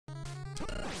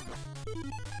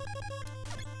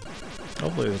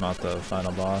Hopefully it's not the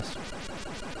final boss.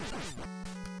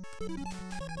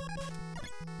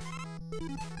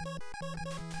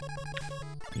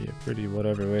 Be a pretty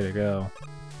whatever way to go.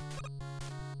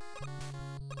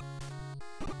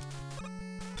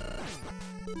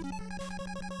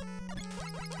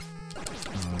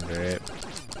 Oh, great.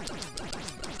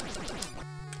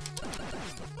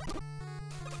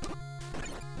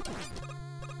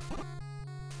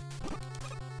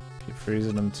 Keep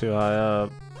freezing them too high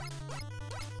up.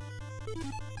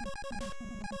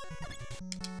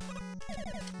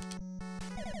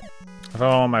 If I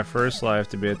want my first life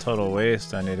to be a total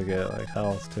waste, I need to get like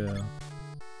health too.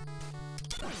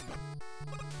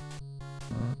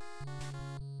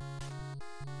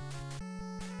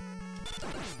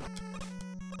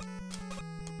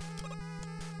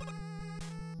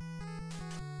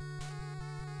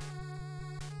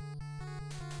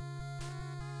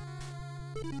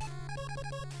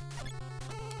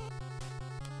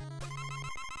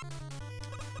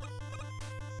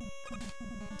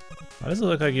 Why does it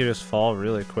look like you just fall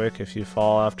really quick if you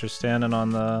fall after standing on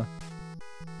that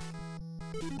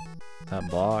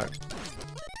block?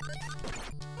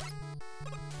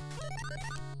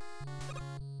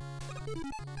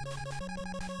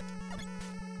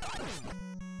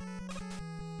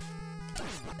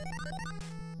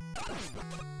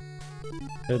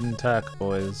 Hidden tech,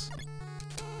 boys.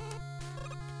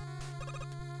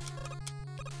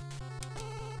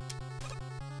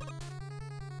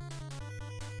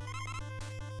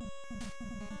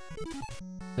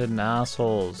 Hidden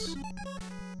assholes.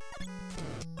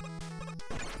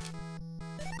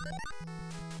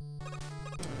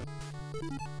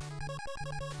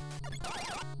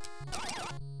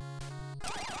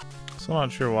 Still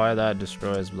not sure why that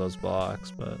destroys those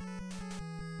blocks, but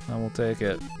I will take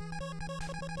it.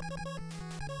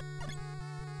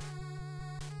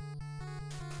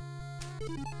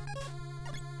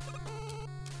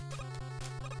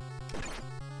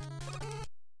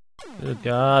 Good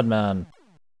God, man.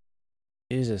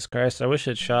 Jesus Christ, I wish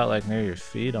it shot like near your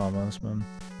feet almost, man.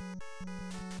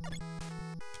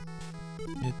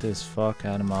 Get this fuck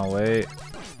out of my way.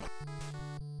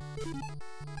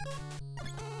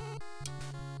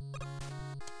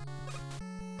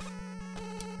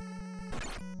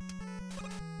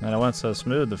 Man, I went so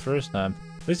smooth the first time.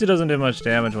 At least he doesn't do much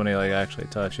damage when he like actually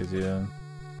touches you.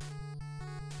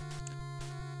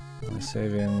 Only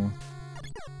saving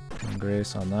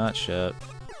grace on that shit.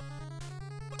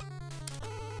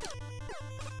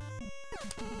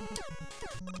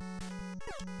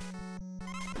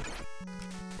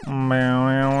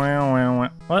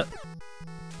 What?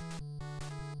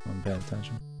 I'm paying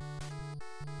attention.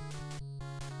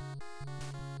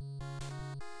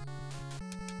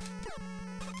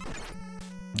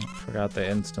 Forgot they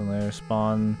instantly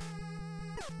respawn.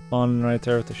 Spawning right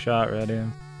there with the shot ready.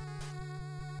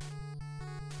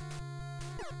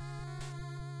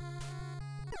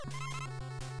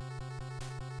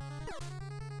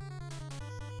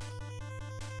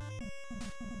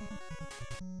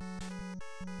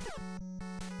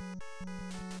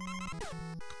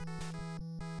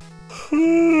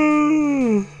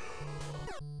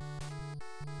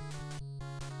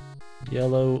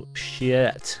 Yellow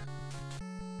shit.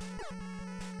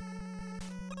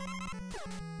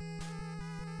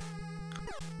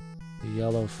 The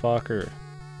yellow fucker.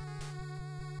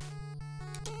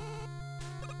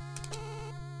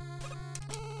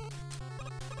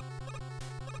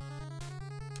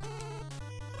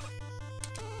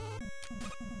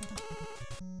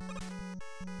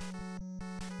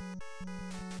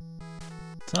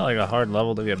 It's not like a hard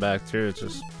level to get back through, it's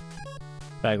just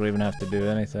the fact we even have to do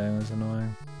anything is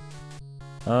annoying.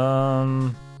 I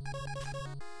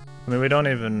mean, we don't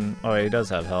even... Oh, he does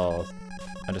have health.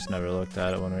 I just never looked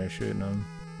at it when we were shooting him.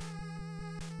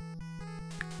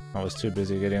 I was too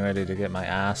busy getting ready to get my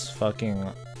ass fucking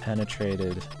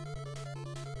penetrated.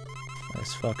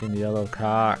 This fucking yellow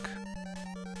cock.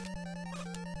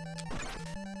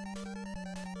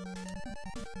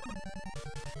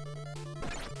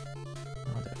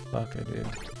 Motherfucker, dude.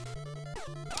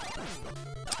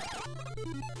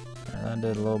 That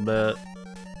did a little bit.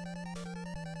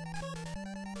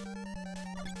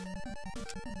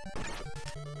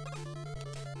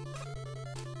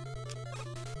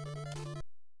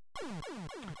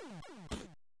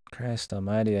 Christ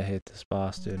almighty, I hate this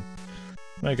boss, dude.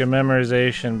 Make a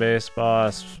memorization based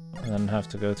boss and then have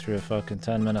to go through a fucking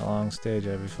 10-minute long stage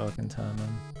every fucking time,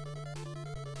 man.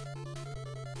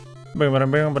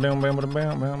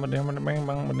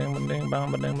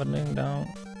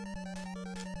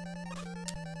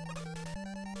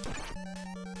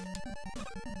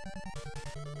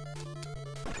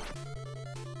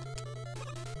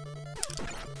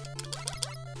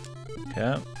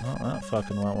 Okay, well, that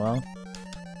fucking went well.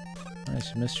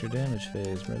 Nice, you missed your damage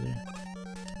phase, brother.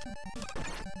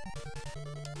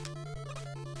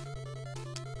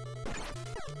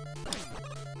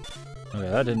 Okay,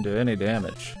 that didn't do any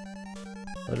damage.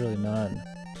 Literally none.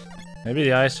 Maybe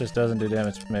the ice just doesn't do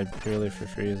damage made purely for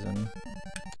freezing.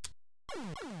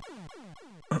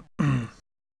 I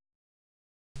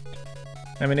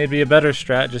mean, it'd be a better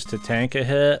strat just to tank a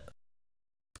hit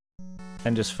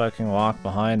and just fucking walk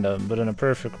behind them, but in a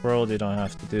perfect world you don't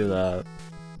have to do that.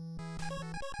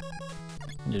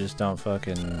 You just don't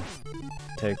fucking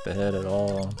take the hit at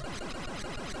all.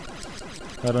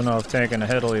 I don't know if tanking a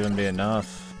hit will even be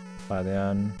enough by the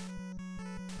end.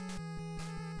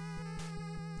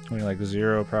 I mean, like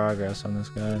 0 progress on this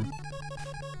guy.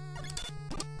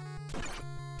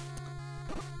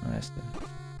 Nice, dude.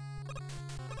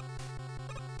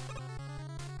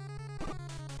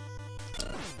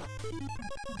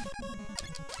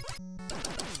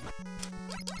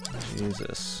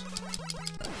 Jesus.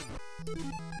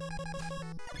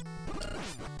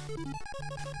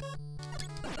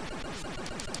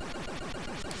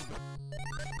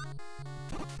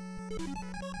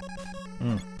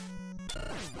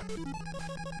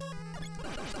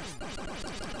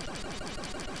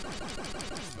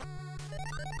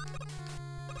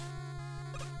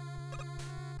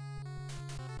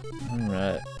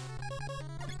 Alright.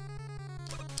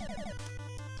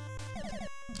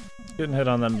 Getting hit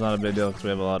on them is not a big deal because we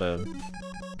have a lot of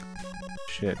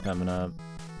shit coming up.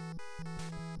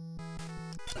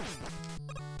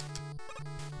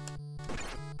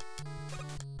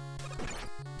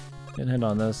 Getting hit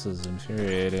on this is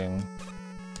infuriating.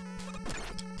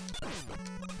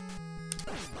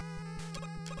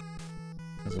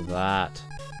 Because of that.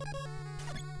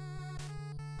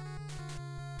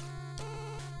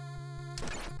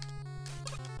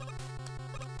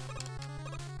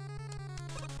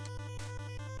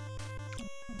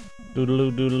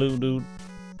 Doodaloo doodaloo dood.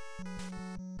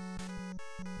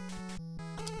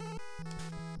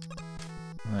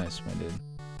 Nice, my dude.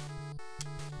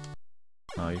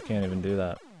 Oh, you can't even do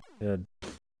that. Good.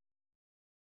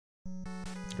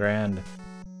 Grand.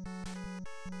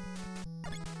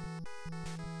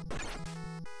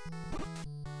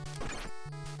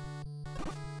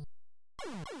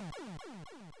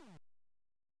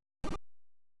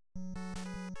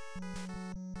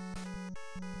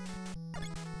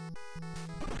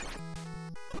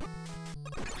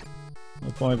 No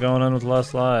point going in with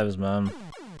less lives, man.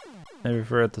 Maybe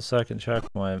if we're at the second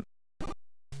checkpoint.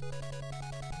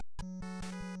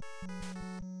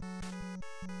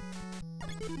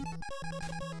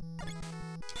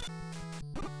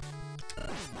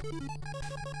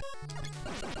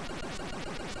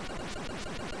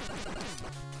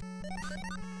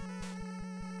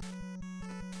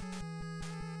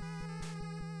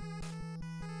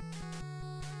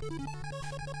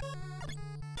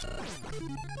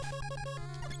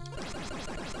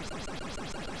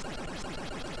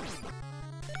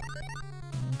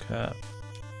 Okay.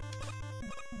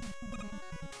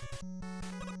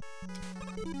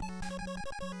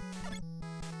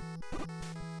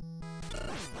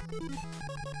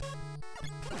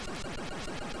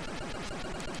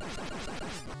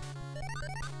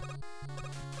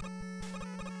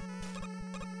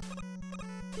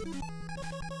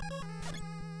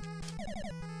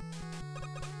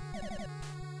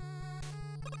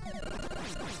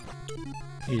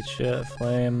 Eat shit,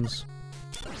 flames.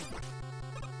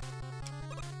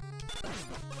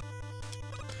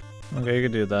 Okay, you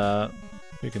can do that.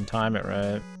 You can time it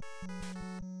right.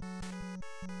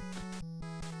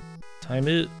 Time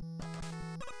it.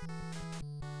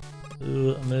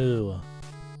 Ooh, moo.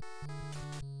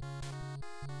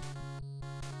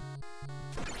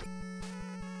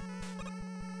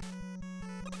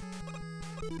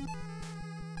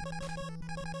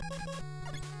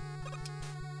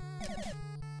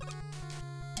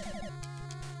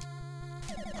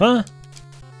 Huh?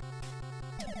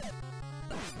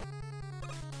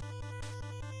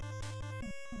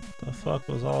 The fuck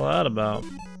was all that about?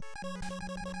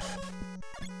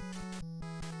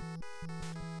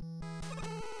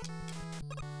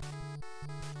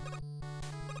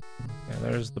 Okay,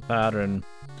 there's the pattern.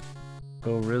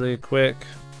 Go really quick.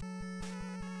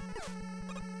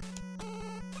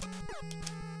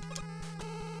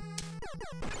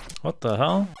 What the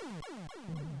hell?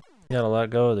 You gotta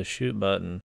let go of the shoot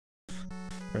button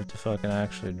for it to fucking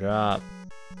actually drop.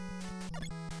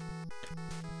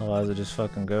 Otherwise it just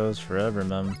fucking goes forever,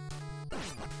 man. I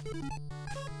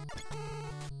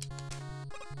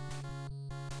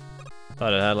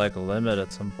thought it had like a limit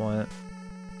at some point.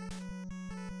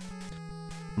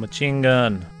 Machine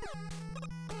gun.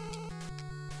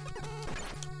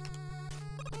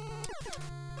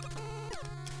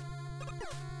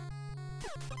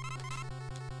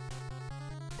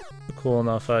 A cool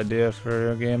enough idea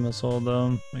for a game this old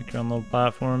though. Make your own little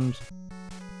platforms.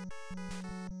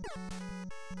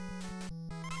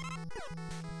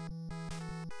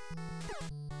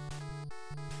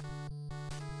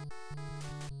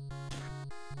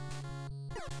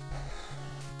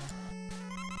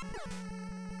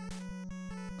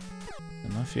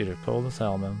 And my feet are cold as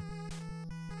hell, man.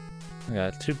 I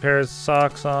got 2 pairs of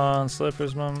socks on,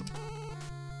 slippers, man.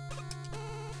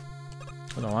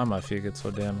 I don't know why my feet get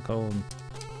so damn cold.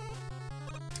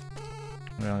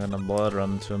 We don't got no blood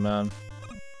running to them, man.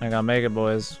 I gotta make it,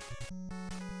 boys.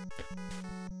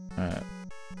 Alright.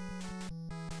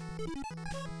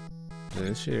 Dude,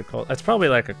 this shit cold. It's probably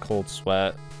like a cold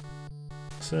sweat.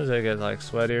 As soon as I get like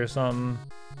sweaty or something,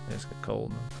 I just get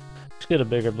cold. Just get a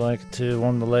bigger blanket too,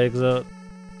 warm the legs up.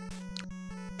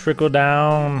 Trickle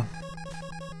down.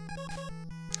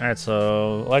 Alright,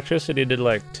 so electricity did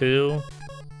like 2.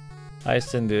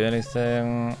 Ice didn't do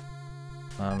anything.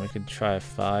 We could try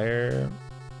fire.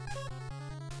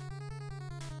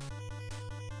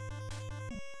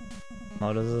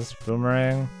 What is this?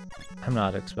 Boomerang? I'm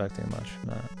not expecting much from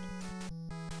that.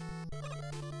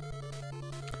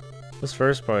 This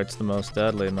first part's the most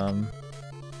deadly, man.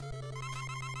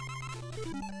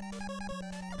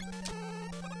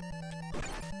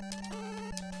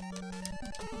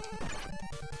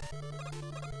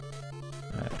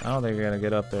 I don't think you're gonna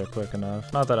get up there quick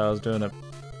enough. Not that I was doing it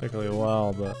particularly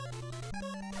well, but...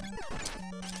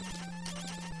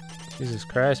 Jesus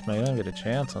Christ, man, you don't get a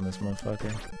chance on this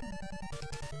motherfucker.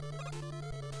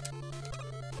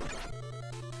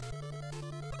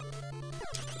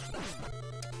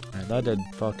 Alright, that did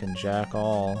fucking jack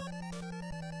all.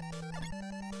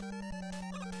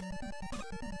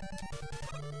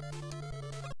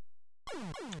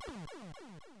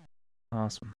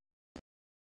 Awesome.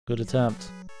 Good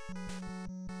attempt.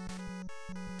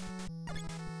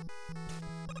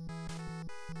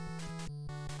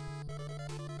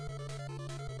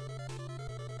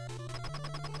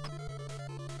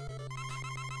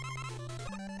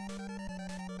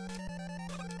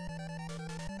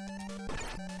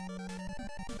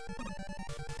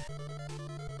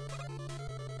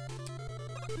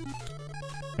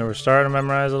 And we're starting to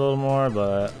memorize a little more,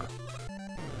 but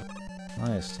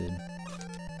nice, dude.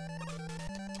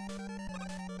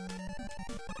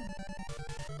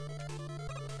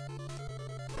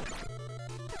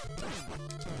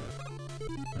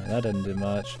 That didn't do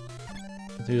much.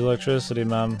 The electricity,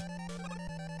 man.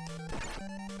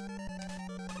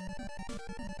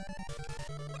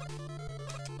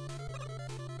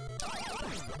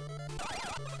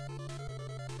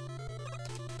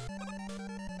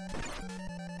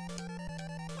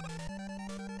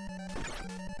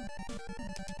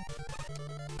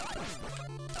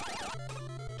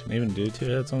 Can even do 2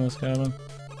 hits on this guy, man?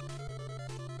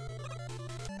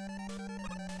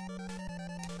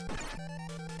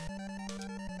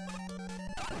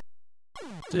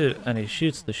 Dude, and he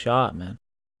shoots the shot, man.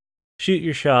 Shoot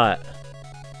your shot.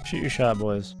 Shoot your shot,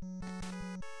 boys.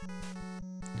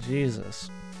 Jesus.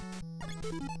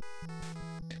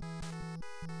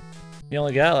 You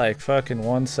only got like fucking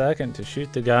 1 second to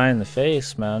shoot the guy in the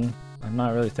face, man. I'm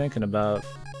not really thinking about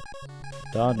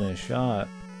dodging a shot.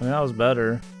 I mean, that was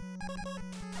better.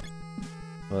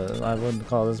 But I wouldn't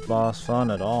call this boss fun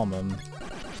at all, man.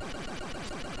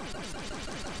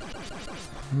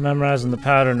 I'm memorizing the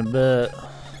pattern a bit.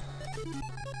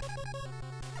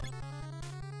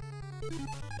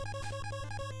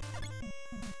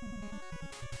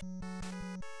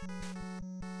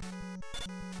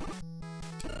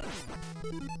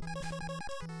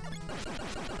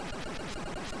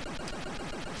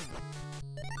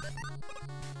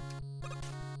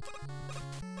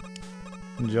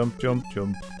 Jump, jump,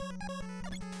 jump.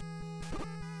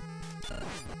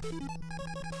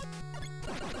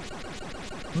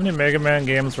 How many Mega Man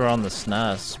games were on the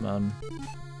SNES, man?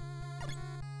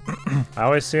 I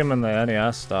always see them in the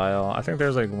NES style. I think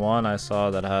there's like one I saw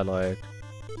that had like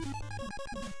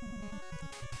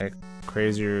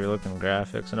crazier looking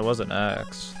graphics, and it wasn't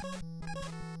X.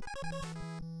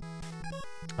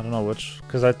 I don't know which,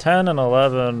 because at 10 and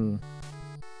 11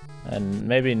 and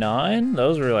maybe 9,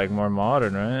 those were like more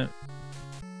modern, right?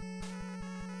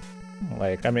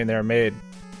 Like, I mean, they were made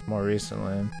more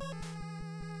recently.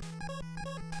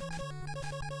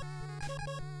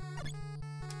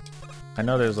 I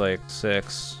know there's like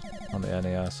 6 on the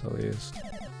NES at least.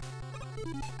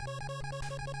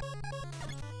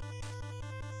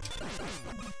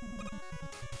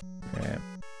 Okay.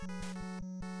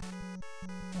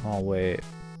 I'll wait.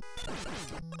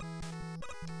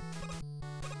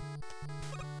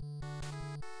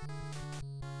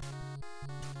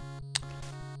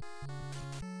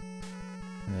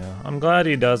 I'm glad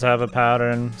he does have a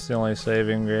pattern. It's the only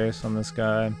saving grace on this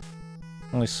guy.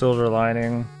 Only silver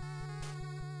lining.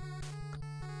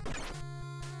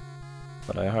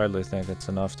 But I hardly think it's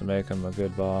enough to make him a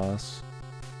good boss.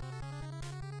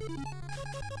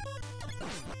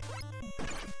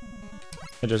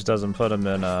 It just doesn't put him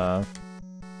in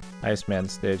Iceman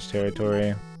stage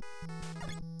territory.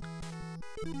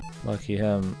 Lucky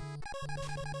him.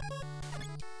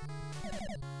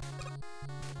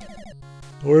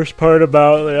 Worst part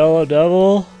about the Yellow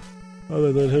Devil,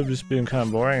 other than him just being kind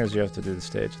of boring, is you have to do the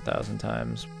stage 1,000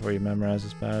 times before you memorize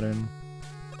his pattern.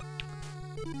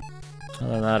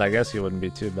 Other than that, I guess he wouldn't be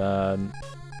too bad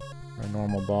for a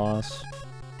normal boss.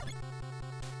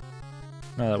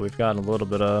 Now that we've gotten a little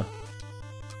bit of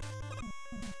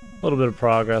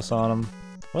progress on him.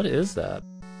 What is that?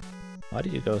 Why do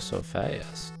you go so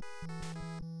fast?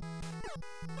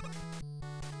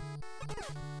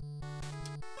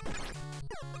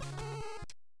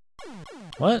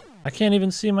 What? I can't even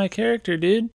see my character,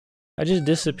 dude. I just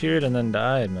disappeared and then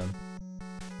died, man.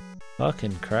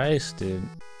 Fucking Christ, dude.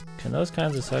 Can those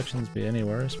kinds of sections be any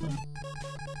worse, man?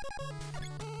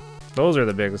 Those are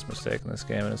the biggest mistake in this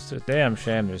game, and it's a damn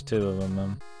shame there's 2 of them,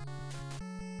 man.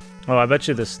 Oh, I bet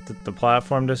you the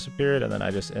platform disappeared, and then I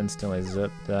just instantly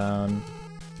zipped down.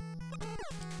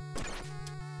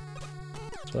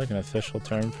 Is there like an official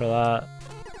term for that?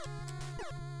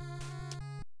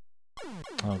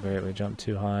 Oh great, we jumped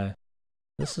too high.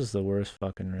 This is the worst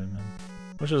fucking room, man.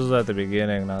 Wish it was at the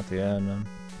beginning, not the end, man.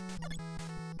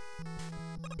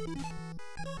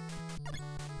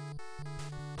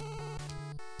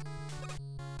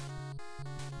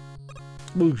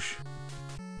 Boosh.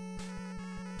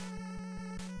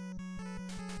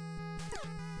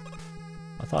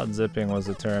 I thought zipping was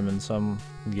a term in some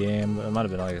game, but it might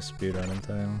have been like a speedrunning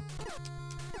thing.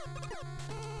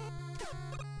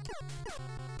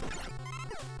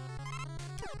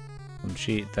 Some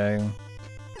cheat thing.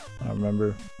 I don't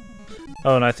remember.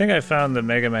 Oh, and I think I found the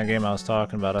Mega Man game I was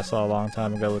talking about. I saw a long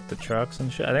time ago with the trucks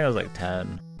and shit. I think it was like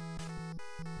 10.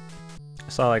 I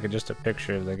saw like just a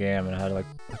picture of the game and it had like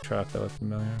a truck that looked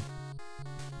familiar.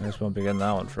 I just won't be getting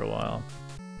that one for a while.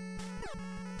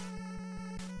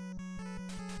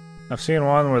 I've seen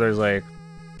one where there's like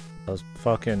a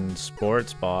fucking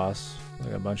sports boss,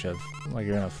 like a bunch of, like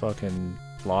you're in a fucking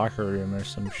locker room or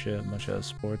some shit, a bunch of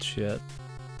sports shit.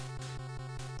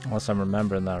 Unless I'm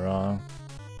remembering that wrong.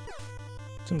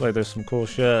 Seems like there's some cool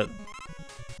shit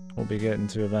we'll be getting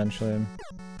to eventually.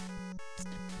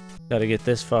 Gotta get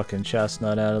this fucking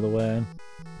chestnut out of the way.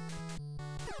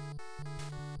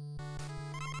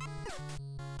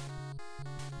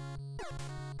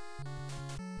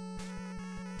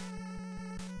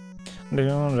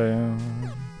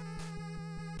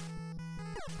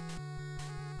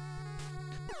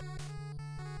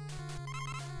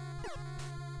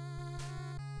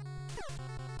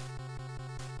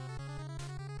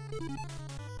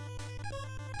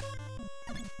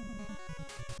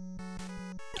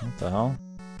 What the hell?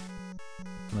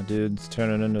 My dude's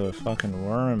turning into a fucking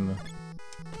worm.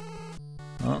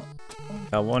 Oh,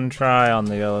 got one try on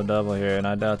the Yellow Devil here, and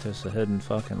I doubt there's a hidden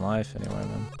fucking life anywhere,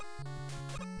 man.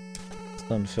 This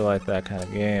doesn't feel like that kind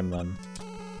of game, man.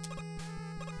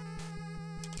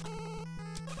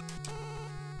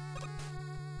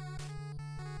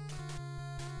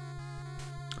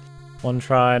 One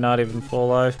try, not even full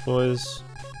life, boys.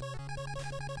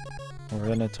 We're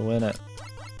in it to win it.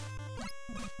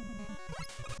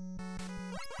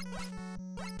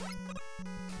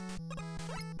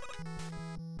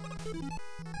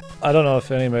 I don't know if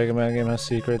any Mega Man game has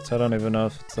secrets. I don't even know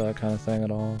if it's that kind of thing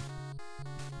at all.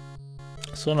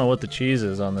 I still don't know what the cheese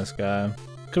is on this guy.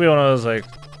 Could be one of those like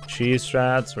cheese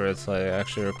strats where it's like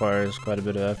actually requires quite a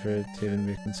bit of effort to even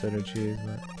be considered cheese,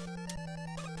 but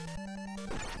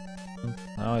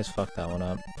I always fuck that one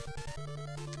up.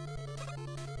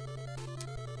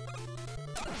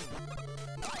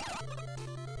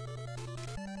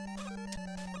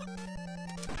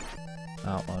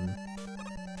 That one.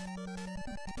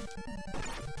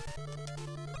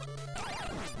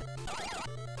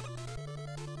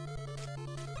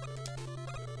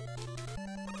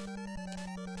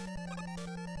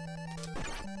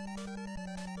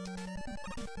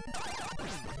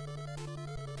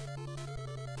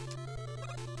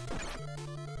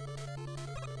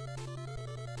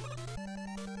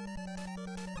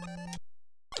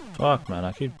 Fuck, man,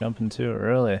 I keep jumping too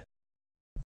early.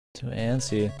 Too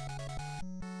antsy.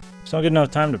 Just don't get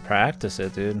enough time to practice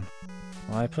it, dude.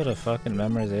 Why put a fucking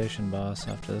memorization boss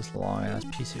after this long ass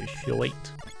piece of shit?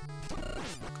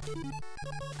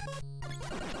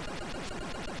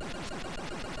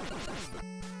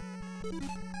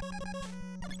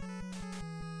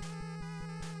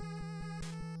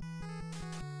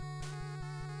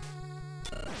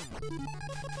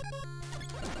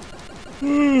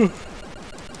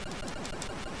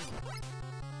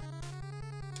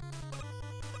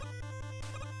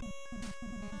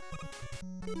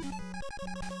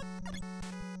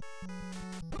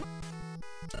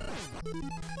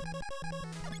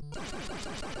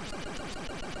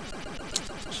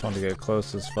 Just want to get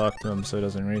close as fuck to him so he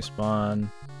doesn't respawn.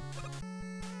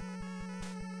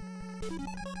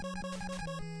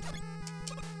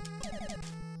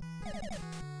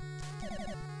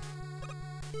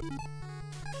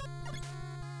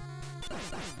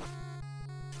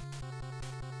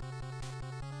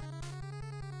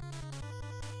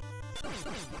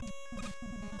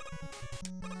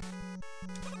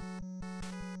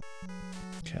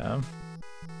 Okay.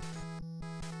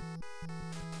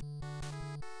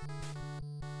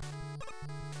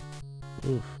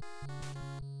 Oof.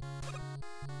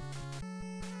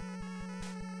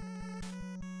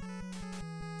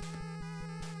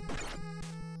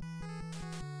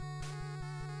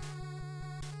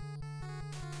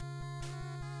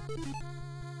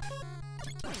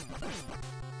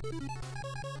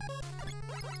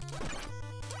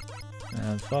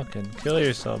 Man, fucking kill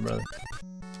yourself, brother.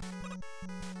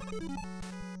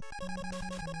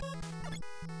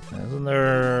 Isn't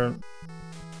there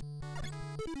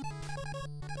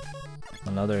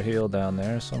another heal down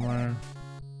there somewhere?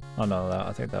 Oh no,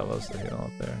 I think that was the heal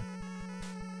up there.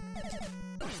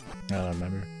 I don't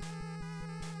remember.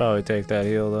 Probably take that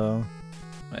heal though.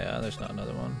 Yeah, there's not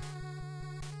another one.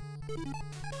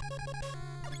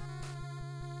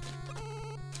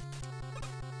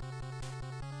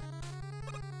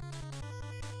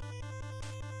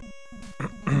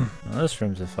 Well, this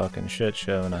room's a fucking shit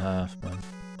show and a half, man.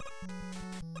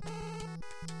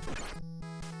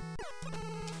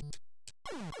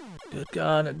 Good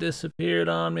God, it disappeared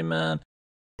on me, man.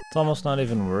 It's almost not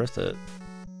even worth it.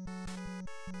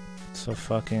 It's so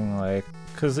fucking like,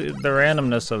 cause the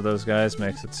randomness of those guys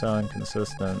makes it so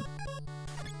inconsistent.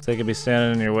 So they could be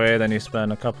standing in your way, then you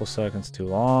spend a couple seconds too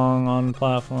long on the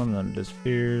platform, then it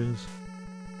disappears.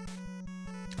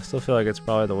 I still feel like it's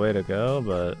probably the way to go,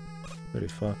 but pretty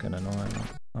fucking annoying.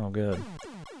 Oh, good.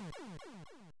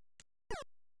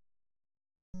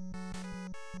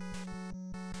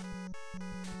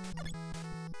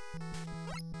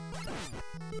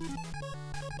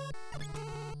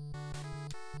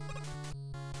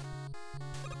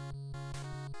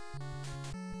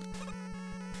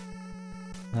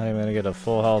 Not even gonna get a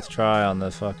full health try on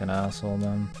this fucking asshole,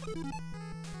 man.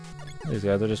 These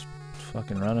guys are just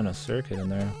fucking running a circuit in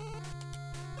there.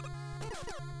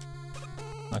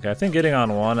 Okay, I think getting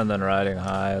on one and then riding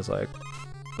high is like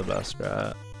the best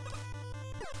strat.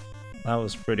 That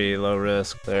was pretty low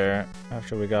risk there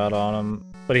after we got on him.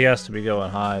 But he has to be going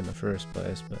high in the first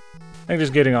place. But I think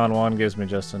just getting on one gives me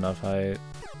just enough height.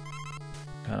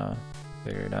 Kinda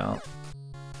figure it out.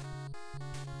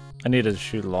 I need to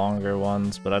shoot longer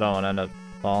ones, but I don't want to end up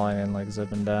falling and like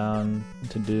zipping down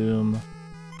to doom.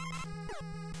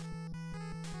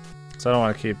 So I don't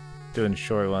want to keep doing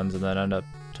short ones and then end up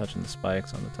touching the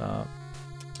spikes on the top.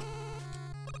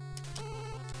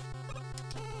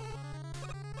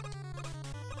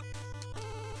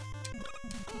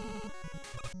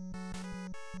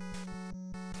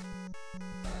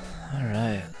 All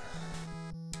right.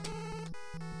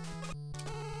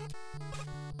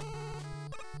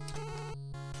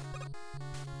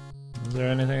 Is there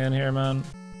anything in here, man?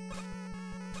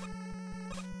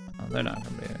 Oh, they're not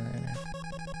gonna be anything in here.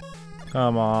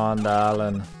 Come on,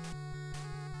 darling.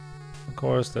 Of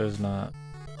course there's not.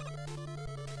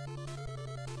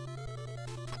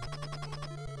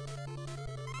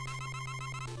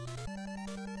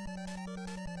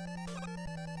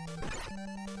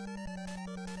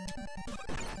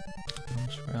 I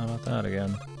just forgot about that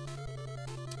again.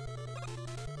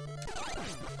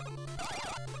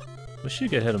 Wish you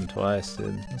could hit him twice,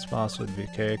 dude. This boss would be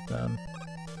cake then.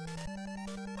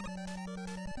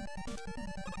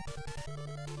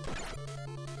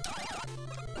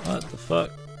 What the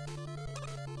fuck?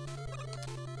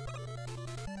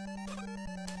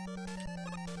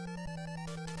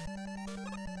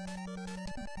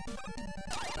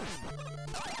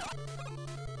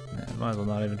 Man, might as well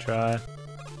not even try.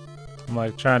 I'm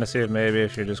like trying to see if maybe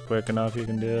if you're just quick enough you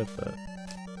can do it, but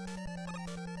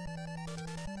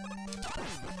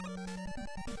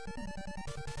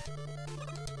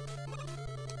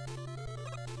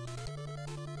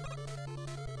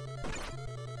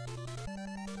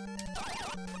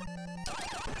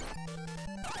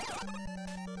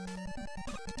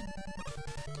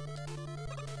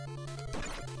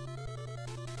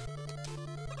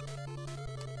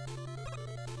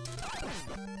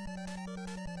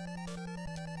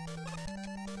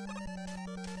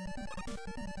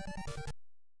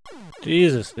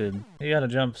Jesus, dude. You gotta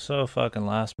jump so fucking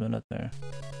last minute there.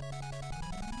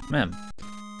 Man,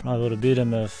 probably would have beat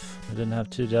him if I didn't have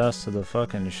 2 deaths to the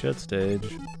fucking shit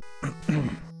stage.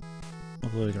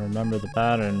 Hopefully we can remember the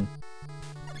pattern.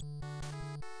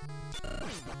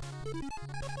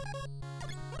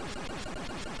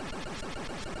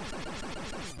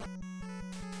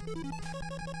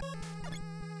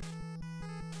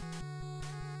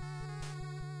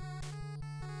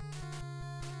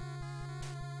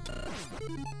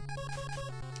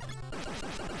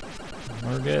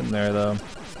 We're getting there though.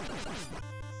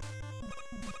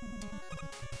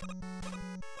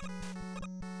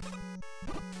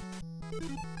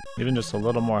 Even just a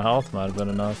little more health might have been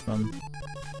enough, man.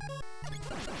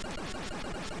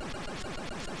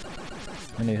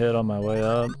 Any hit on my way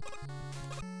up?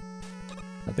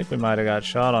 I think we might have got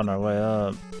shot on our way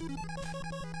up.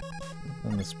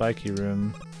 In the spiky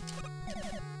room.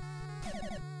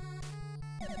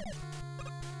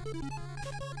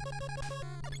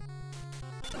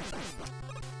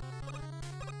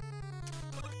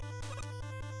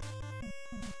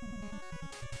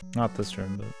 Not this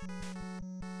room, but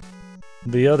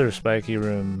the other spiky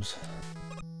rooms.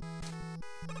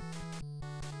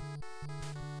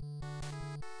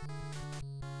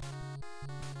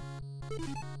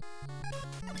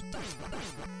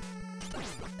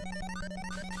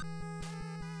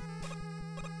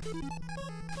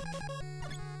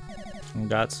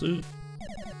 Got suit.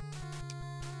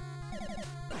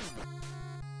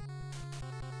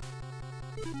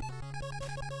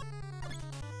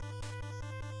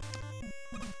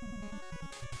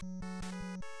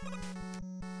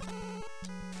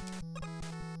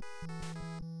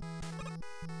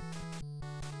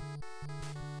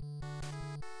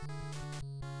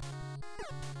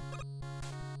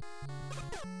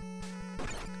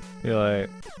 Feel like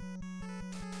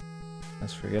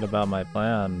let's forget about my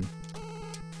plan.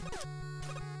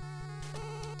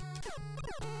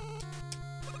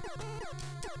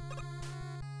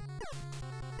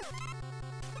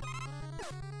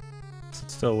 It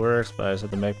still works, but I just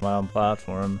have to make my own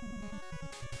platform.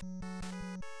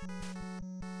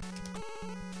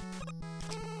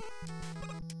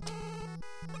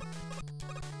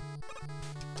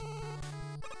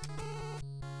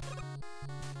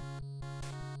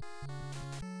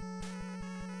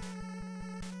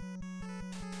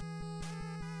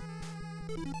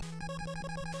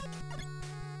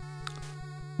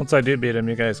 Once I do beat him,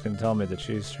 you guys can tell me the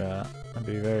cheese strat. I'd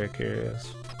be very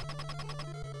curious.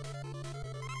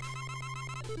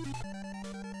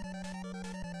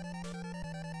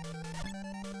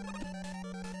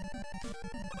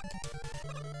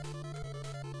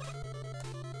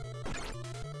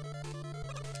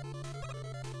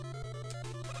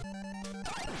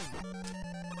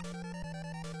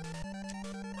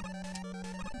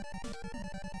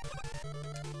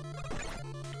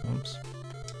 Oops.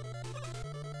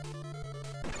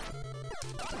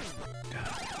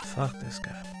 Fuck this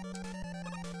guy.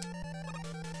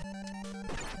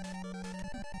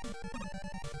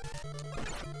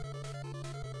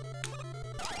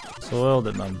 Soiled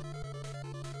it, man.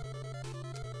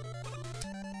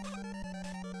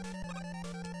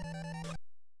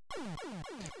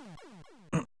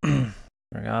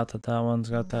 Forgot that that one's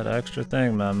got that extra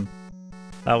thing, man.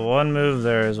 That one move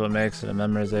there is what makes it a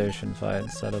memorization fight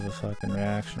instead of a fucking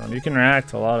reaction one. You can react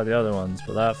to a lot of the other ones,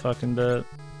 but that fucking bit...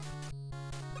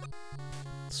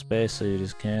 space, so you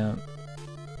just can't.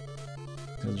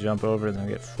 You'll jump over and then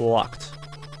get fucked.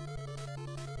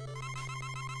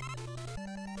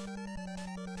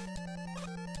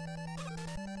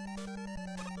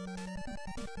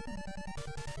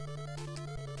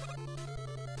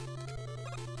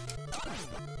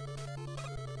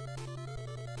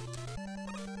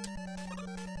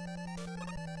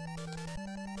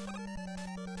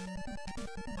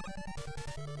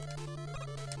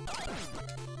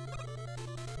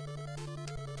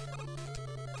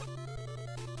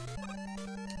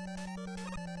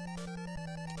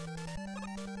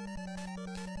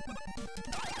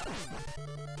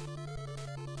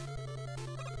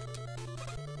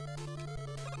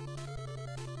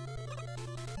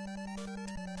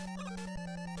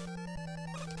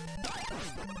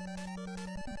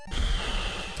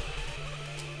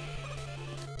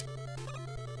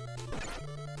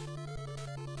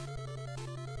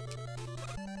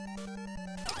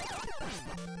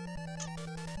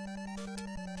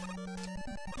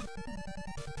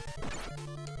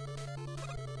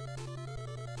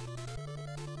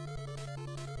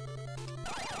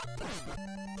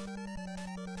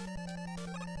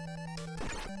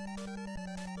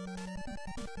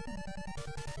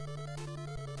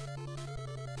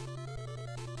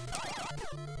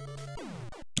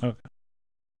 Okay.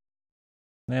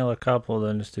 Nail a couple,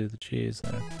 then just do the cheese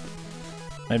there.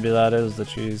 Maybe that is the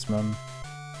cheese, man.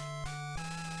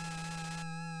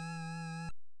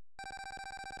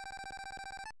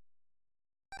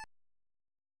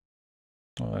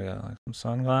 Oh, I got like some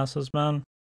sunglasses, man.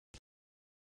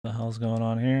 What the hell's going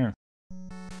on here?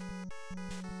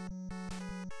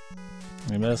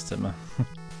 You missed it, man.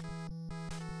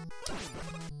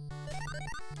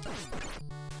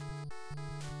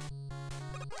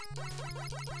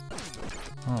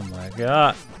 Oh my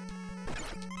god.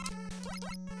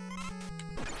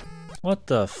 What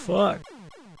the fuck?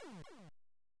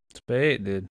 It's bait,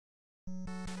 dude.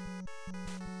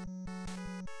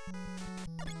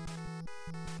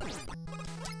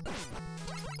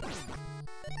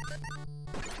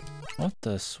 What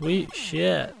the sweet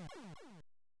shit?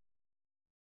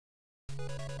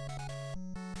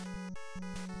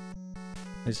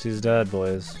 At least he's dead,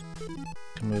 boys.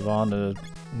 Can move on to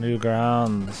new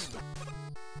grounds.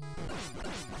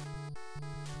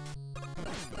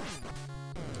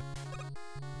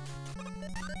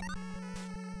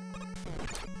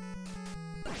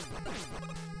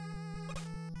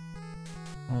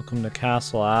 Welcome to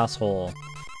Castle Asshole.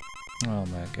 Oh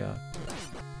my god.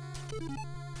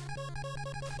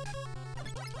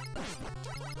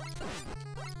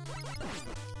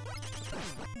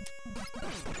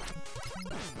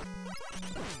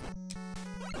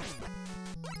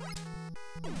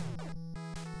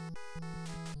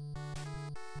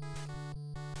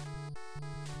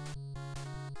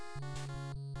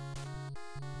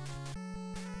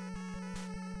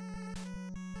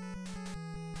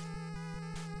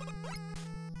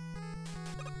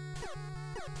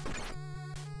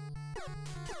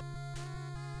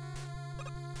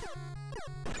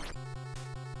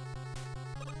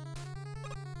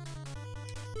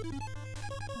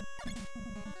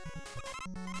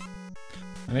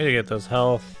 I need to get those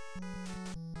health.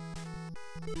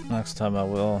 Next time I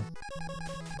will.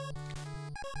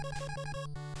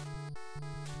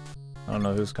 I don't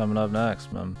know who's coming up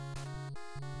next, man.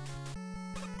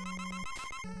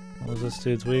 What was this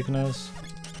dude's weakness?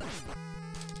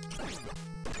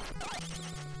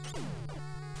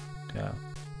 Yeah.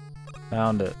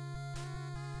 Found it.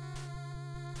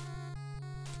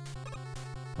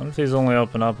 What if these only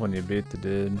open up when you beat the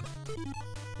dude?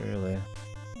 Really?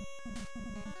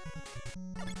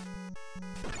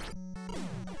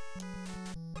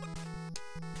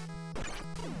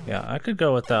 Yeah, I could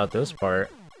go without this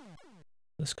part.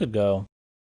 This could go.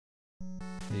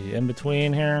 The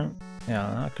in-between here? Yeah,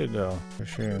 that could go, for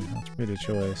sure. That's a pretty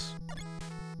choice.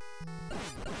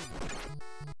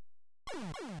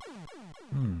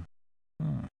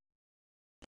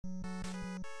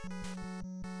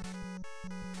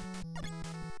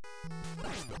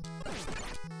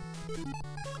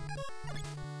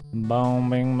 Boom,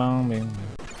 bing, bong, bing.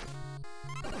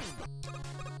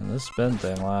 And this spin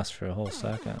thing lasts for a whole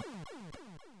second.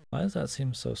 Why does that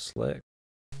seem so slick?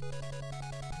 I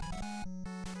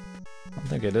don't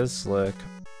think it is slick.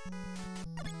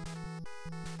 I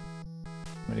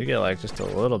mean, you get like just a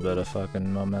little bit of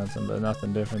fucking momentum, but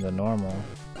nothing different than normal.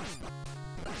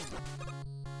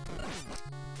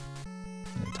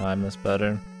 You time this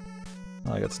better.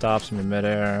 Like it stops me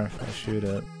midair if I shoot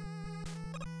it.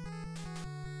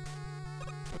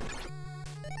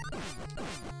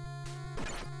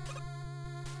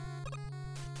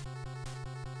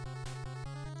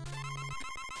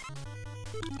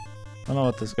 I don't know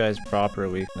what this guy's proper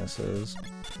weakness is.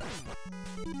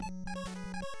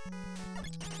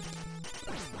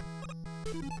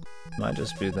 Might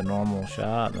just be the normal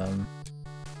shot, man.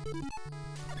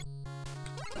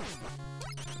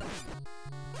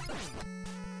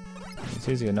 It's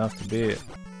easy enough to beat.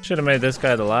 Should have made this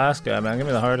guy the last guy, man. Give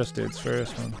me the hardest dudes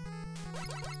first, man.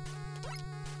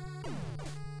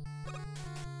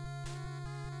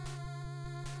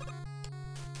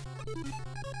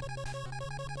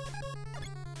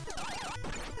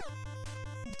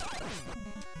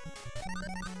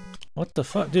 What the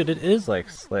fuck? Dude, it is like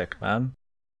slick, man.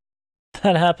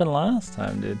 That happened last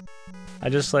time, dude. I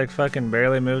just like fucking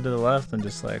barely moved to the left and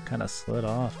just like kind of slid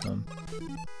off them.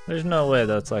 There's no way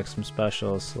that's like some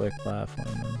special slick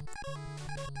platform, man.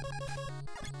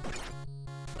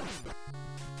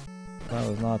 That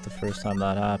was not the first time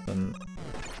that happened.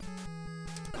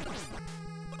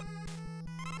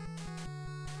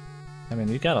 I mean,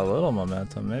 you got a little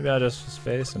momentum. Maybe I just was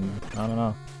spacing. I don't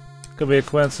know. Could be a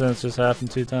coincidence, just happened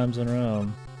 2 times in a row.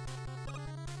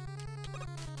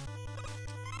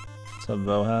 What's up,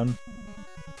 Bohan?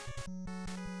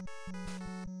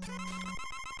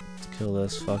 Let's kill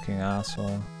this fucking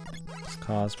asshole. This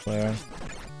cosplayer.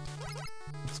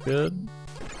 That's good.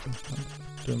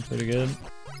 Doing pretty good.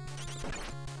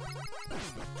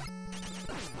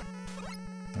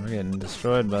 We're getting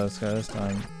destroyed by this guy this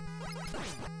time.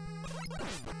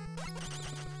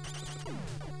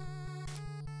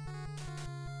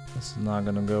 This is not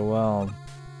gonna go well.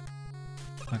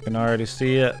 I can already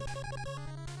see it.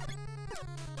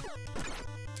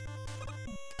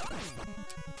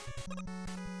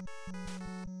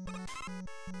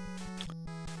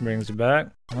 Brings you back.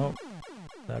 Oh,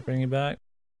 does that bring you back?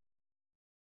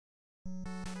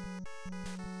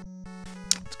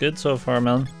 It's good so far,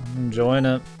 man. I'm enjoying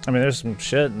it. I mean, there's some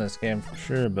shit in this game for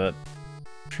sure, but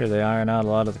I'm sure they iron out a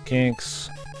lot of the kinks.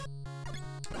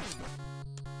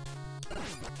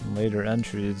 In later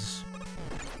entries.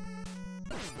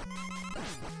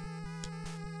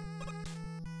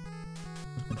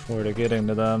 Looking forward to getting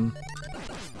to them.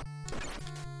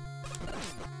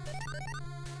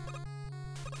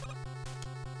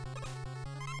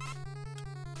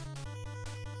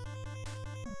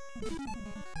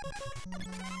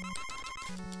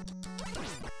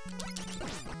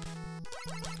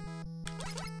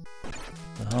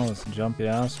 Oh, this jumpy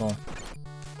asshole.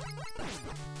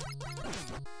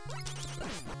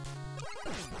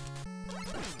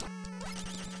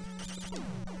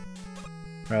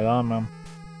 Right on, man.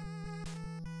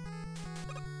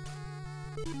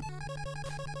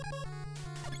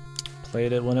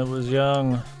 Played it when it was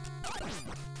young.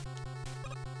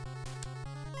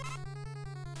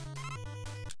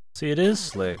 See, it is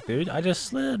slick, dude. I just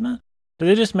slid, man. Did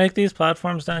they just make these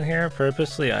platforms down here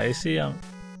purposely icy?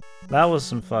 That was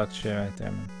some fucked shit right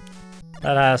there, man.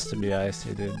 That has to be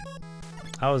icy, dude.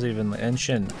 I was even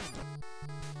inching.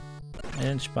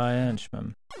 Inch by inch,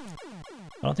 man.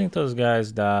 I don't think those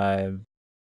guys die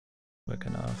quick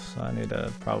enough, so I need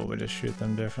to probably just shoot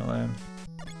them differently.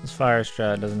 This fire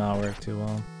strat does not work too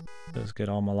well. Just get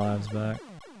all my lives back.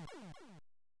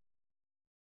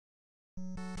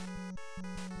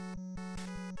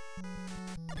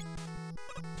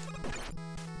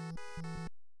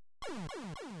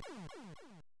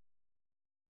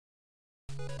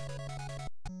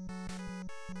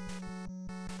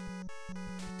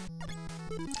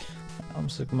 I'm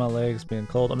sick of my legs being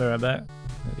cold. I'll be right back.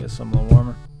 Get some a little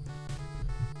warmer.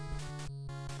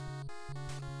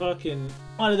 Fucking,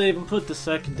 why did they even put the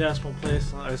second decimal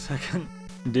place or second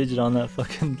digit on that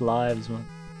fucking lives, man?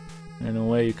 Ain't no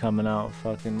way you coming out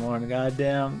fucking more than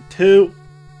goddamn 2.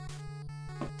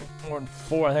 More than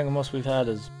 4. I think the most we've had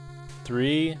is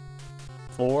 3,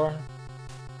 4.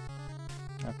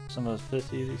 After some of those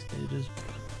piss easy stages.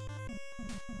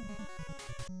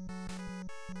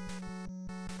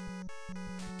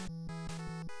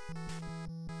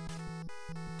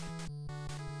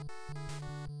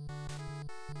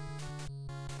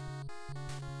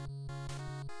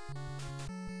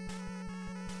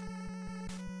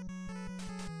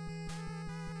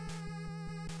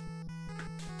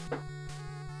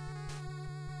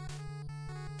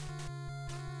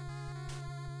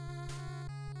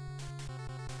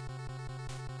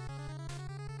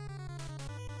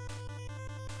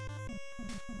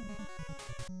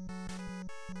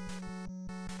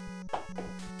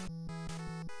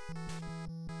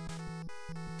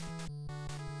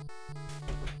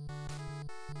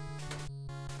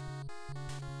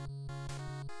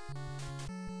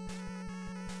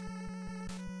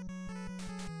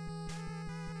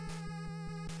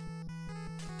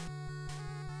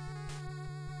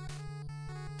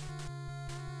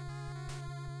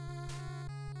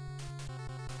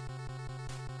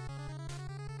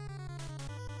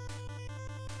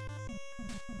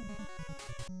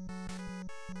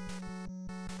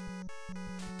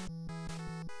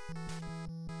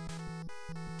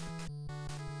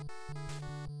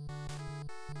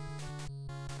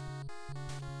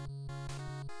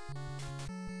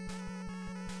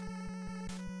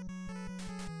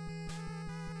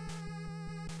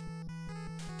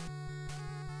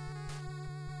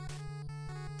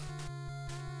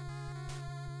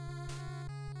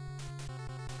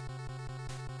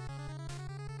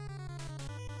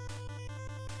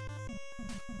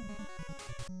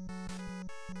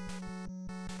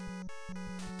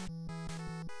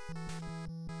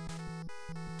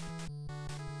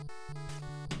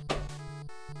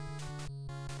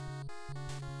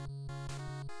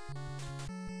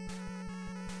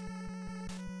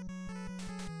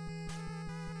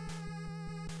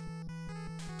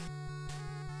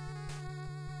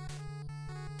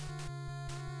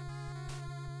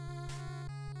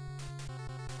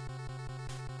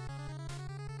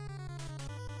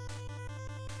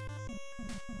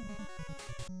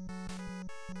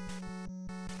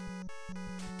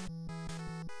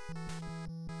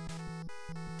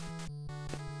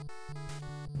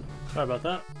 Sorry about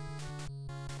that.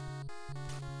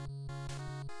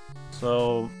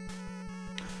 So,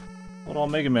 what all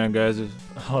Mega Man games have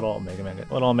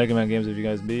you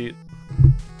guys beat?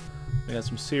 We got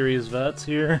some serious vets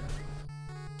here.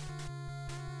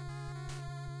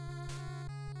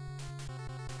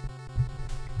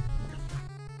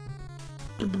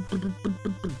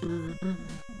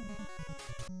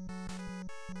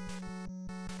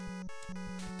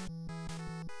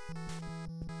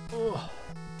 Oh.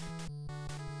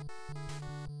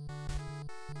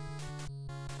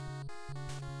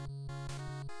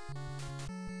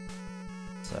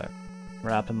 So,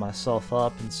 wrapping myself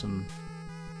up in some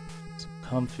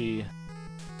comfy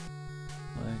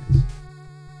legs.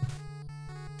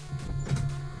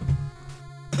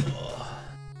 Oh.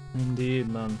 Indeed,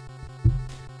 man.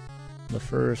 The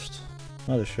first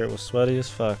other shirt was sweaty as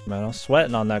fuck, man. I was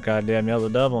sweating on that goddamn yellow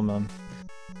devil, man.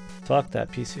 Fuck that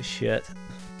piece of shit.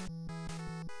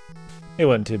 He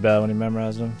wasn't too bad when he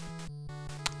memorized them.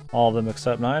 All of them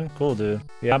except 9? Cool, dude.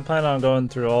 Yeah, I'm planning on going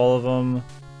through all of them,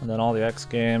 and then all the X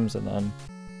games, and then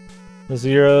the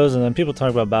Zeros, and then people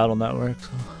talk about Battle Network, so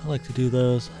I like to do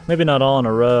those. Maybe not all in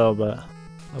a row, but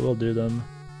I will do them.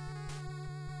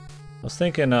 I was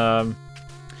thinking,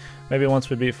 maybe once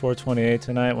we beat 428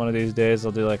 tonight, one of these days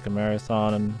I'll do like a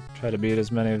marathon and try to beat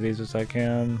as many of these as I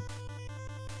can.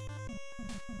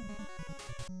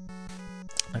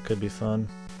 That could be fun.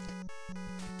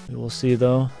 We will see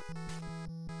though.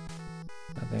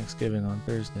 Got Thanksgiving on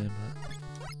Thursday, but...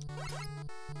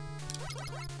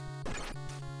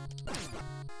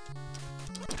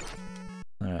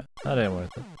 Alright, that ain't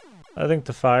worth it. I think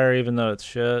the fire, even though it's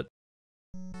shit,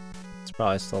 it's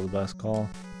probably still the best call.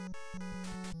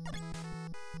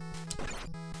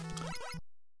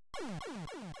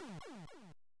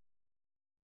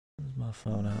 Where's my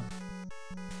phone at?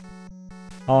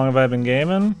 How long have I been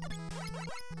gaming?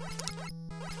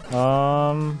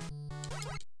 I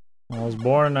was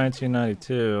born in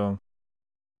 1992. I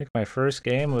think my first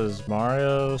game was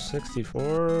Mario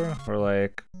 64, or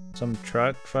like some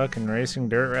truck fucking racing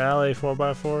dirt rally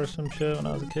 4x4 or some shit when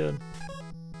I was a kid.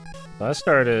 So I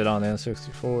started on the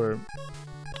N64.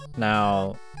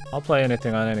 Now, I'll play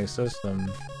anything on any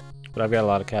system, but I've got a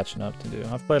lot of catching up to do.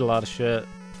 I've played a lot of shit.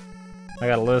 I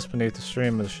got a list beneath the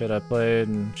stream of the shit I played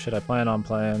and shit I plan on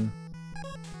playing.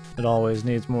 It always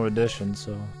needs more additions,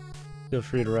 so feel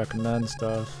free to recommend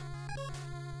stuff.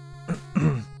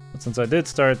 But since I did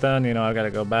start then, you know, I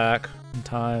gotta go back in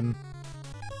time.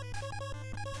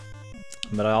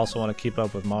 But I also want to keep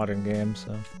up with modern games,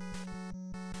 so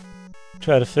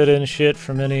try to fit in shit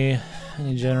from any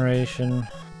generation,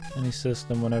 any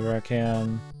system whenever I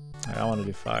can. I want to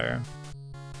do Fire.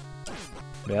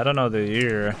 But yeah, I don't know the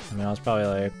year. I mean, I was probably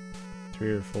like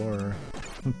 3 or 4,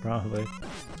 probably.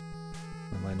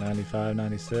 Like 95,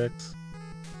 96.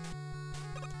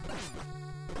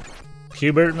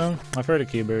 Qbert, man? I've heard of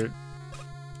Qbert.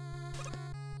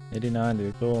 89,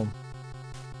 dude, cool.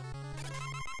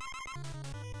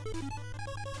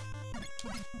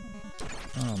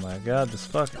 Oh my god, this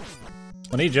fucking...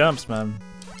 When he jumps, man.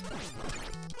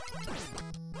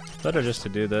 Better just to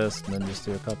do this and then just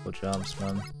do a couple jumps,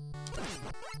 man.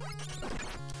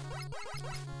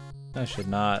 That should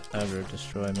not ever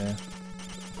destroy me.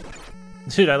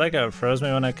 Dude, I like how it froze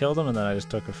me when I killed him and then I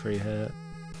just took a free hit.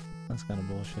 That's kind of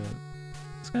bullshit.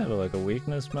 It's kind of like a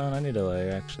weakness, man. I need to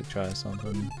like actually try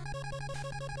something.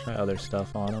 Try other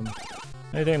stuff on him.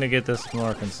 Anything to get this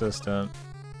more consistent.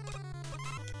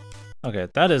 Okay,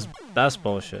 that's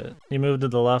bullshit. You move to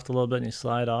the left a little bit and you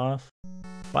slide off.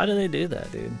 Why do they do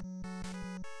that, dude?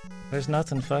 There's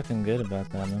nothing fucking good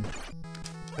about that, man.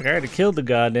 Like, I already killed the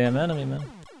goddamn enemy, man.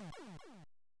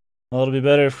 Well, it'll be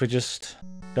better if we just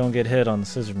don't get hit on the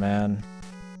Scissor Man.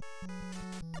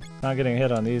 Not getting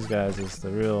hit on these guys is the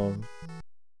real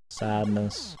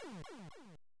sadness.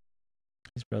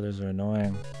 These brothers are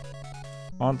annoying.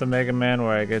 I want the Mega Man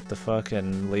where I get the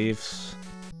fucking leaves.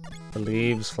 The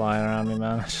leaves flying around me,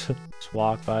 man. I should just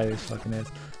walk by these fucking hits.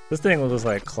 This thing was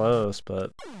like close,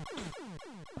 but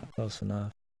not close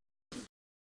enough.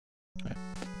 Right.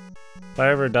 If I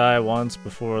ever die once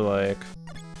before like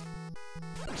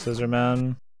Scissor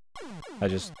Man, I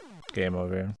just game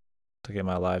over to get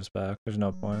my lives back. There's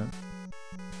no point.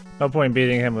 No point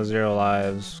beating him with 0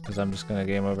 lives, because I'm just gonna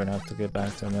game over and have to get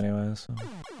back to him anyway, so.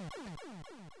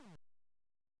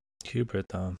 Qbert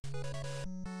though.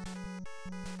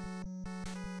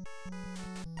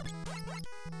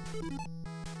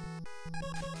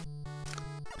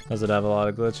 Does it have a lot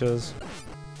of glitches?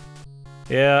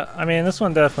 Yeah, I mean, this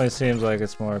one definitely seems like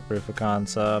it's more proof of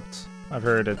concept. I've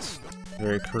heard it's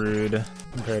very crude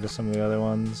compared to some of the other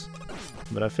ones.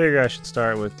 But I figure I should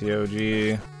start with the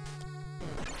OG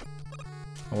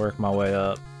and work my way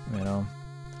up, you know?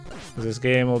 Because this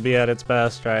game will be at its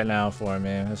best right now for me.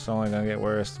 It's only gonna get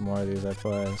worse the more of these I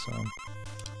play, so...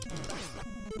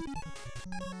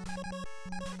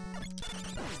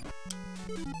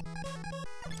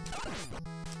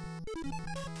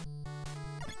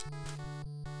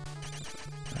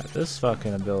 This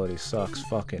fucking ability sucks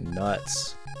fucking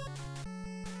nuts.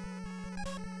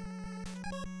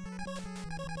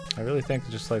 I really think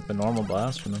it's just like the normal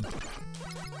blast from him.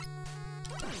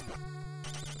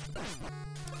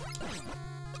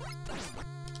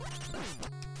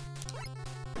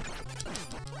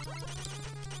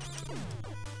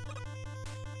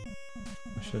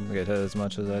 I shouldn't get hit as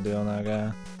much as I do on that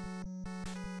guy.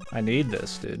 I need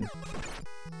this, dude.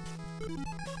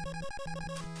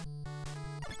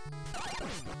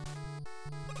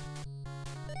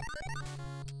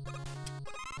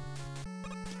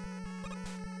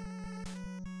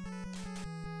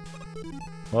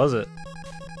 Was it?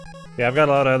 Yeah, I've got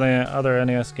a lot of other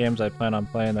NES games I plan on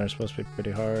playing that are supposed to be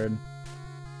pretty hard.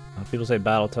 People say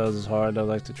Battletoads is hard. I'd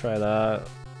like to try that.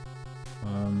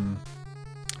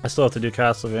 I still have to do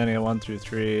Castlevania 1 through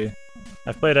 3.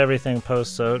 I've played everything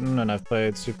post Soten, and I've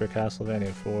played Super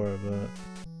Castlevania 4, but...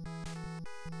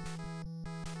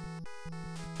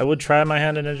 I would try my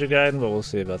hand at Ninja Gaiden, but we'll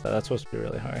see about that. That's supposed to be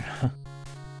really hard.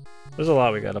 There's a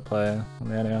lot we gotta play on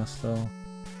the NES still.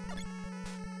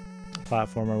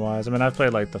 Platformer wise. I mean, I've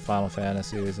played like the Final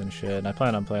Fantasies and shit, and I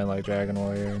plan on playing like Dragon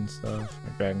Warrior and stuff,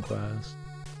 or Dragon Quest.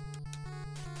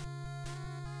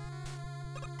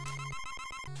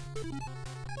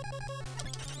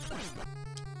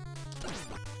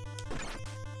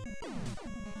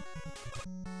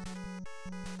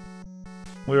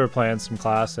 We were playing some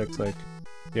classics like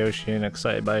Yoshi and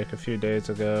Excitebike a few days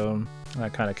ago, and I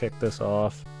kind of kicked this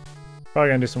off.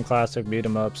 Probably gonna do some classic beat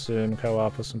 'em up soon,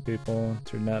 co-op with some people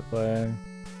through net play.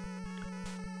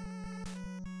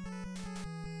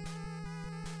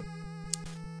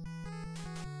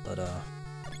 But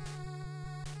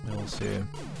we'll see.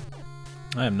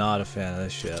 I am not a fan of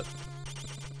this shit.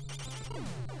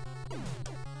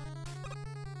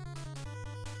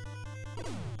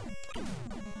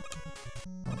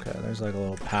 Okay, there's like a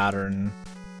little pattern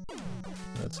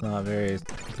that's not very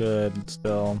good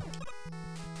still.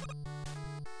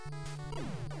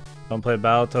 Don't play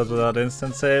Battletoads without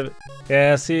instant save.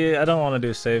 Yeah, see, I don't want to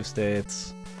do save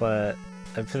states, but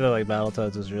I feel like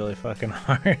Battletoads is really fucking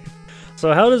hard.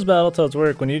 So how does Battletoads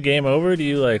work? When you game over, do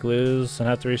you like lose and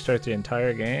have to restart the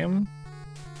entire game?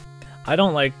 I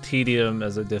don't like tedium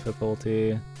as a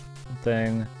difficulty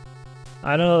thing.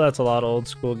 I know that's a lot of old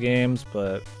school games,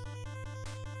 but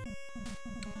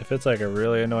if it's like a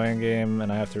really annoying game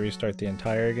and I have to restart the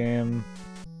entire game,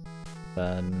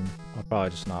 then I'll probably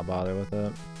just not bother with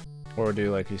it. Or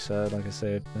do, like you said, like a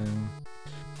save thing.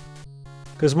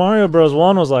 Because Mario Bros.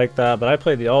 1 was like that, but I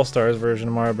played the All-Stars version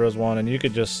of Mario Bros. 1, and you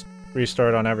could just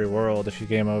restart on every world if you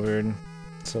game over.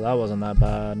 So that wasn't that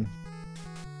bad.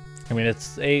 I mean,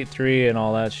 it's 8-3 and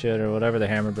all that shit, or whatever the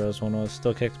Hammer Bros. 1 was.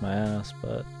 Still kicked my ass,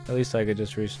 but at least I could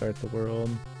just restart the world.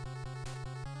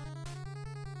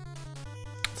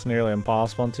 It's nearly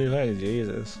impossible in 2. Hey,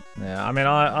 Jesus. Yeah, I mean,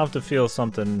 I'll have to feel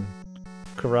something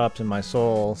corrupt in my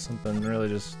soul, something really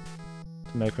just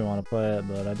to make me want to play it,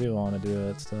 but I do want to do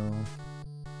it still.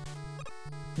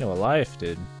 You know, a life,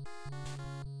 dude.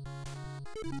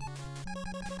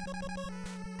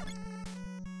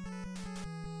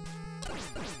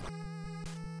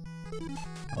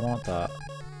 I want that.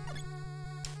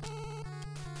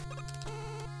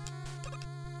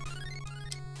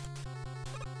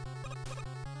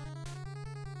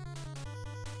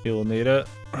 You will need it.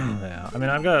 Yeah, I mean,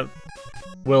 I've got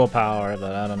willpower,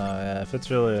 but I don't know. Yeah, if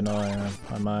it's really annoying,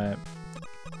 I might.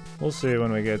 We'll see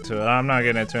when we get to it. I'm not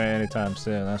getting into it anytime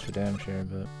soon, that's for damn sure,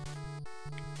 but...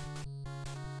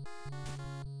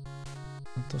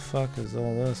 What the fuck is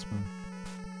all this, man?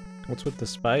 What's with the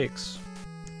spikes?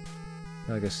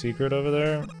 Like a secret over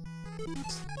there?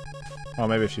 Oh,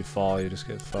 maybe if you fall, you just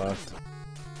get fucked.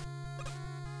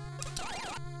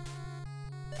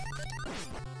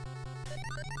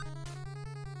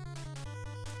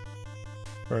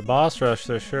 For a boss rush,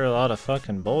 there's sure a lot of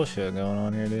fucking bullshit going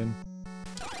on here, dude.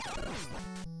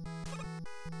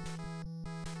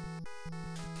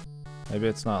 Maybe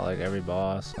it's not like every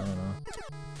boss, I don't know.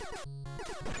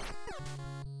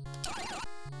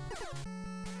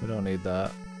 We don't need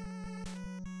that.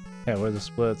 Yeah, we're the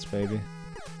splits, baby.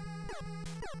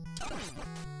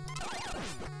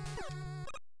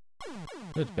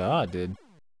 Good god, dude.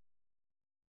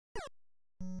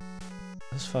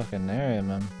 This fucking area,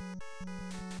 man.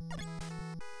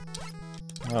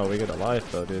 Oh, we get a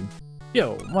life though, dude.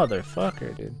 Yo,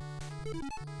 motherfucker, dude.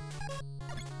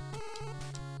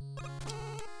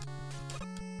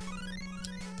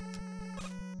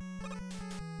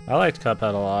 I liked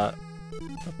Cuphead a lot.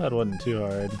 Cuphead wasn't too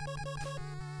hard.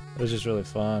 It was just really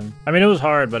fun. I mean, it was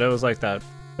hard, but it was like that.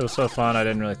 It was so fun, I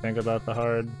didn't really think about the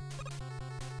hard.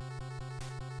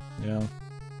 Yeah.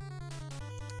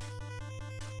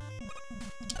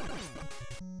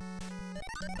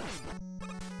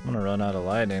 I'm gonna run out of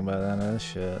lightning by the end of this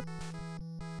shit.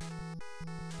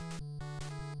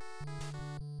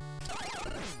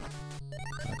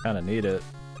 I kinda need it.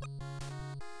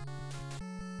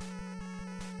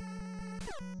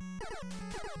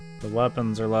 The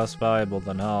weapons are less valuable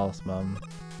than health, Mum.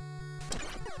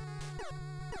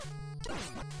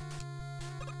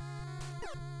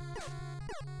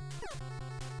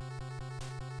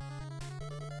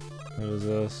 What is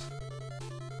this?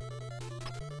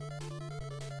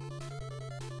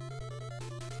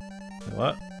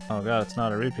 What? Oh god, it's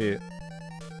not a repeat.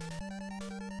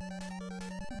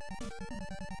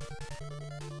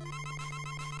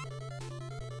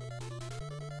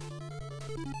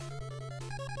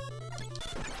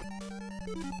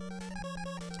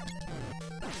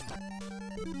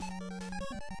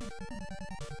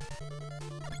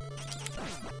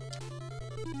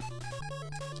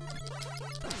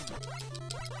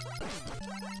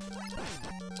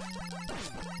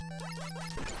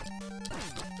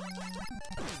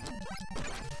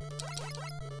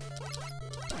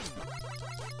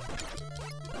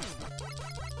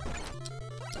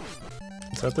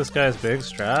 Is that this guy's big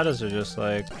strat? Is it just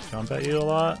like jump at you a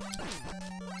lot?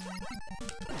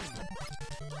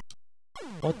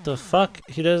 What the fuck?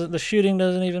 He doesn't. The shooting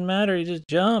doesn't even matter. He just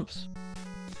jumps.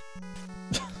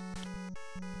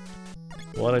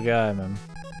 What a guy, man.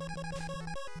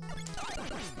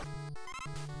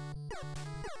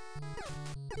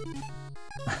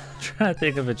 I'm trying to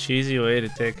think of a cheesy way to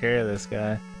take care of this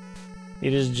guy. He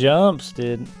just jumps,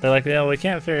 dude. They're like, yeah, we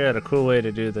can't figure out a cool way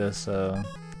to do this, so.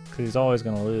 Because he's always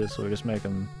gonna lose, so we just make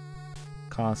him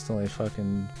constantly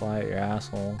fucking fly at your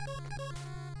asshole.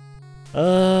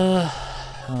 Oh,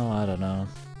 I don't know.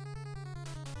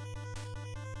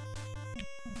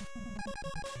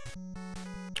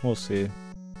 We'll see.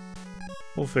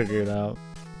 We'll figure it out.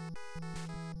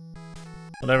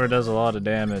 Whatever does a lot of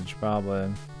damage,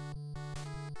 probably.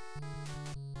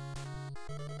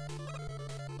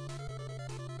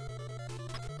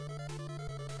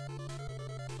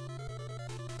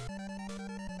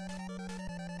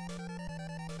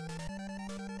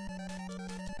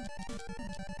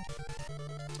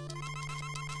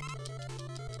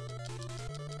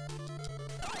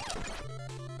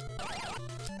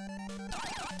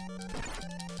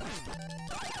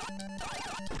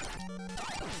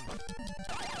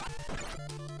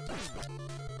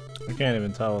 I can't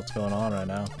even tell what's going on right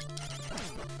now.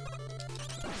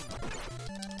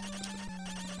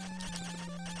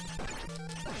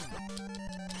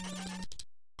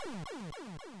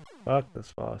 Fuck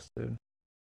this boss, dude.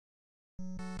 I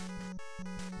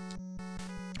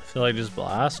feel like just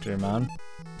blast her, man.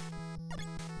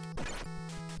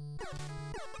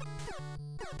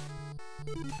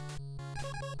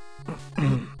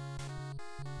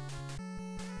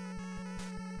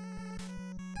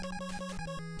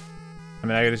 I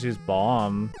mean, I could just use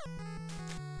bomb,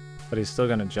 but he's still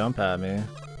gonna jump at me.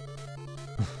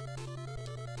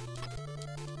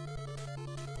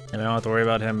 And I don't have to worry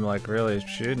about him, like, really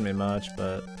shooting me much,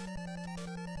 but...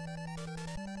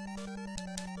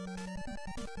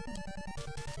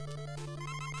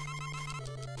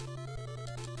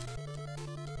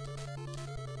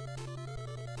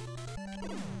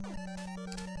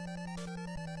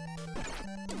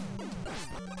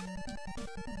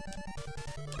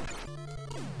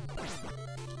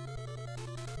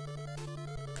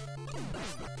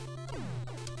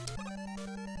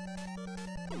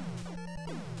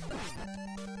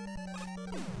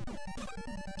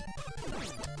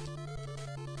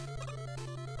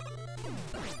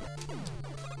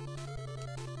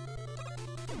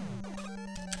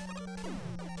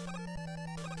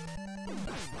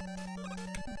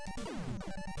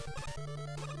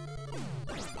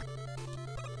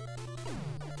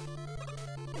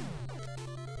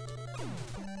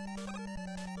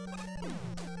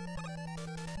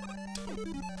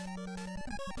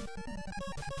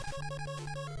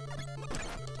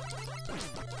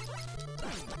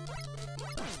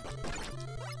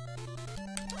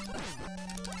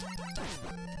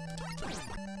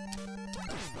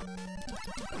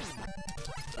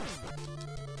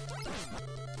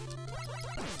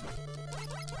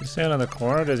 You stand in the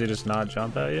corner, does he just not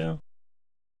jump at you?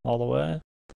 All the way?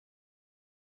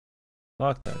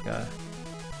 Fuck that guy.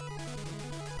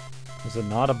 Is it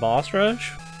not a boss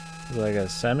rush? Is it like a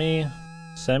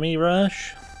semi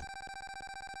rush?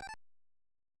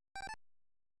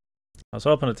 I was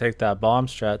hoping to take that bomb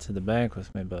strat to the bank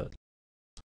with me, but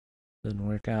didn't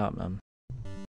work out, man.